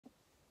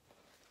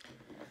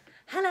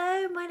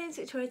Hello, my name is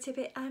Victoria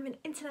Tippett. I'm an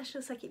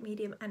international psychic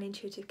medium and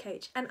intuitive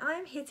coach, and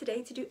I'm here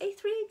today to do a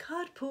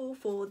 3-card pull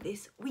for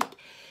this week.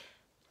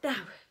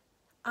 Now,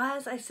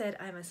 as I said,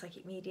 I'm a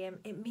psychic medium.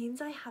 It means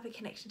I have a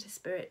connection to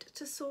spirit,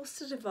 to source,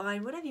 to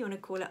divine, whatever you want to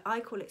call it. I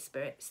call it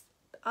spirit.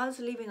 Us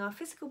leaving our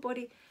physical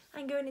body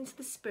and going into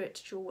the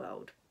spiritual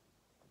world.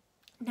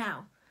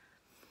 Now,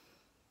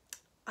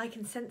 I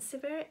can sense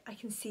spirit, I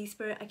can see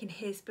spirit, I can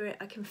hear spirit,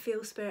 I can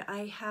feel spirit.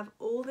 I have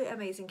all the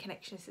amazing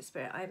connections to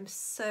spirit. I'm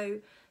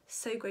so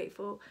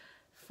grateful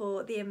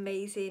for the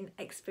amazing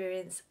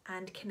experience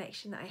and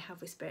connection that I have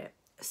with spirit.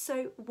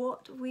 So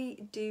what we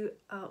do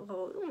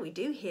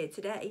here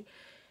today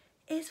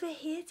is we're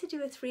here to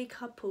do a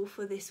 3-card pull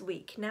for this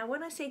week. Now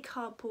when I say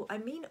card pull, I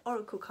mean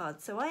oracle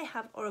cards. So I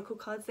have oracle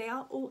cards, they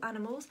are all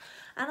animals,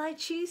 and I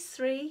choose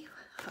 3,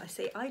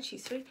 I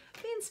choose 3, me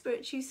and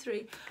spirit choose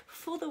 3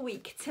 for the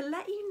week to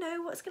let you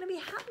know what's going to be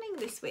happening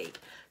this week.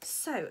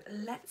 So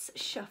let's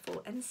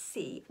shuffle and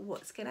see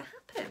what's going to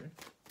happen.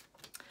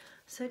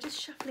 So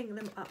just shuffling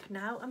them up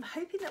now. I'm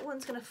hoping that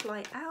one's going to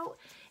fly out.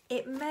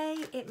 It may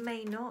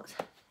not.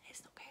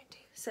 It's not going to.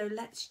 So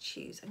let's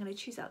choose. I'm going to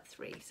choose out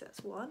 3. So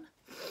that's 1,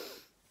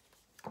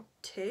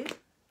 2,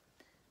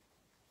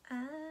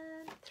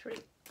 and 3.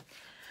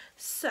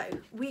 So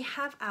we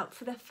have out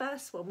for the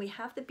first one, we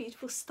have the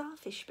beautiful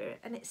starfish spirit,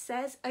 and it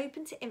says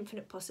open to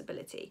infinite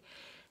possibility.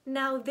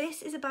 Now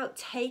this is about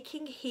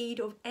taking heed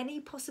of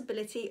any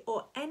possibility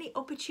or any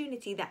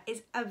opportunity that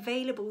is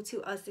available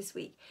to us this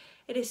week.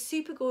 It is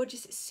super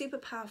gorgeous, it's super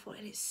powerful,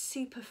 and it's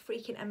super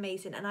freaking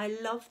amazing, and I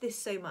love this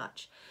so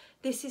much.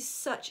 This is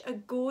such a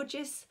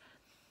gorgeous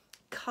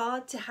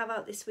card to have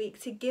out this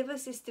week to give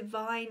us this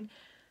divine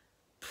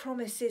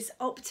promise, this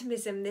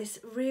optimism, this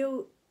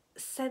real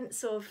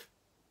sense of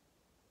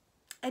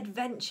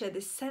adventure,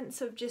 this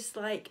sense of just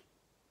like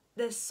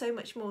there's so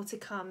much more to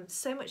come,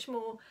 so much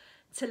more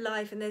to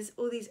life, and there's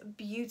all these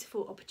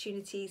beautiful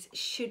opportunities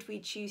should we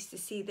choose to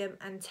see them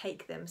and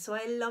take them. So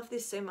I love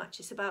this so much.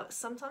 It's about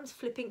sometimes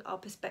flipping our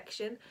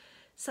perspective,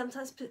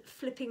 sometimes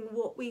flipping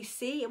what we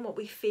see and what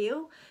we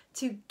feel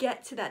to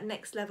get to that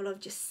next level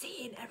of just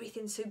seeing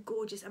everything so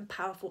gorgeous and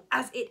powerful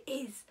as it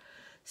is.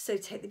 So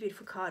take the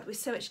beautiful card with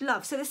so much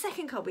love. So the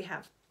second card we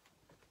have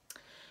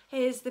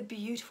is the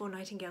beautiful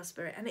Nightingale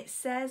spirit, and it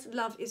says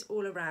love is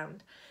all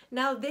around.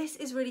 Now this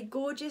is really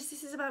gorgeous.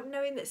 This is about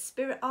knowing that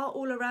spirit are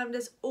all around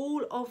us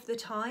all of the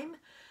time.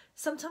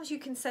 Sometimes you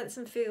can sense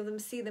them, feel them,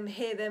 see them,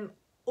 hear them,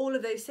 all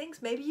of those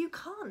things. Maybe you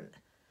can't,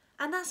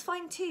 and that's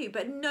fine too,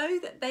 but know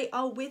that they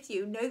are with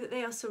you. Know that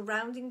they are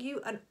surrounding you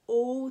at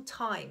all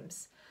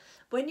times.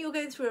 When you're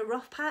going through a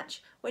rough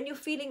patch, when you're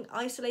feeling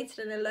isolated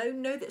and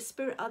alone, know that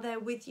spirit are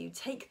there with you.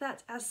 Take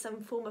that as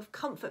some form of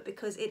comfort,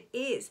 because it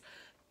is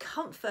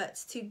comfort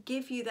to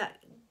give you that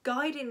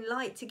guiding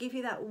light, to give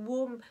you that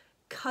warm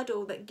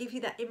cuddle, that give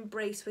you that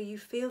embrace where you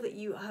feel that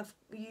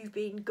you've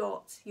been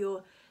got,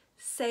 you're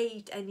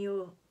saved, and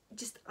you're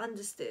just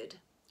understood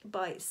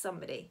by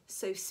somebody.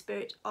 So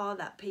spirit are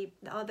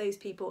those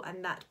people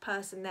and that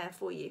person there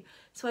for you.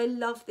 So I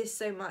love this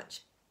so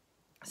much.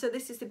 So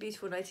this is the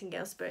beautiful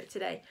Nightingale spirit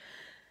today.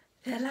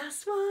 The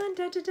last one,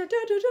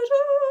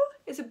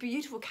 is a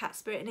beautiful cat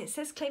spirit, and it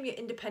says claim your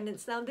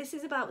independence. Now this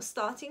is about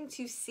starting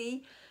to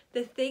see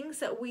the things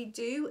that we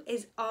do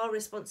is our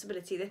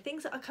responsibility. The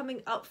things that are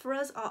coming up for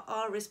us are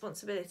our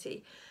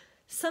responsibility.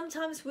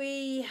 Sometimes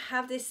we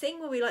have this thing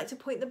where we like to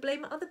point the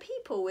blame at other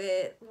people.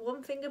 We're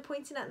 1 finger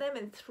pointing at them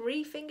and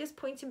 3 fingers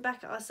pointing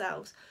back at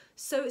ourselves.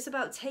 So it's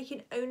about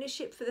taking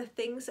ownership for the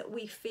things that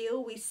we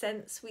feel, we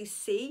sense, we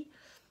see.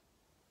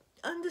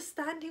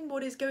 Understanding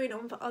what is going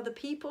on for other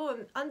people,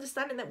 and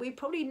understanding that we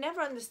probably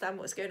never understand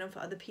what's going on for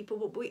other people,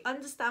 but we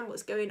understand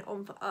what's going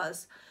on for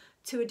us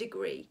to a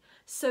degree.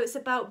 So it's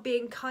about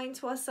being kind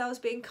to ourselves,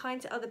 being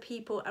kind to other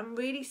people, and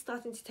really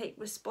starting to take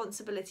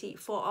responsibility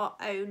for our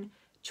own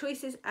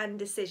choices and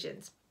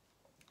decisions.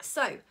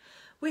 So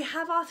we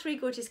have our 3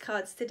 gorgeous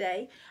cards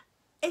today.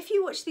 If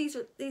you watch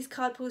these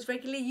card pulls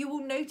regularly, you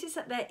will notice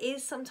that there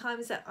is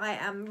sometimes that I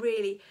am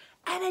really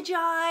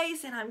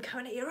energized and I'm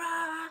coming at you,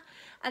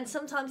 and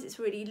sometimes it's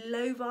really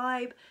low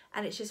vibe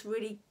and it's just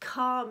really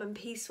calm and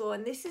peaceful.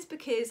 And this is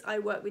because I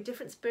work with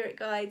different spirit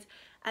guides,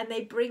 and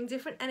they bring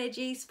different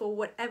energies for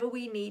whatever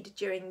we need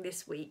during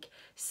this week.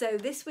 So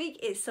this week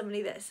is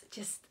somebody that's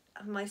just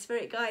my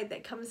spirit guide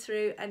that comes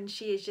through, and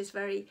she is just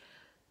very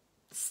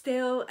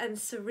still and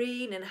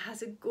serene and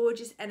has a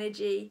gorgeous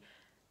energy.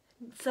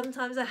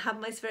 Sometimes I have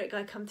my spirit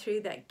guide come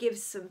through that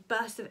gives some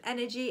bursts of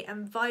energy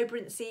and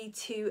vibrancy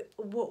to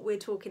what we're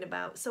talking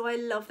about. So I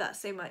love that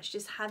so much,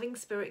 just having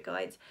spirit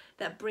guides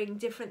that bring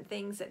different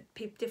things that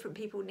different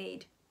people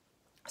need.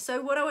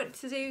 So what I want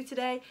to do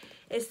today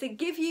is to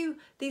give you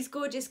these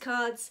gorgeous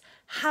cards.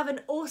 Have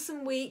an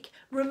awesome week.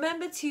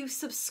 Remember to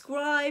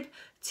subscribe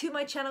to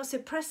my channel. So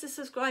press the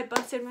subscribe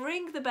button,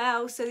 ring the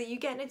bell so that you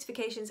get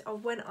notifications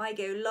of when I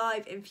go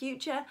live in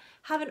future.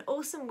 Have an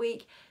awesome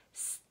week.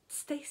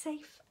 Stay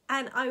safe,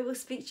 and I will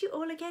speak to you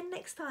all again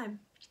next time.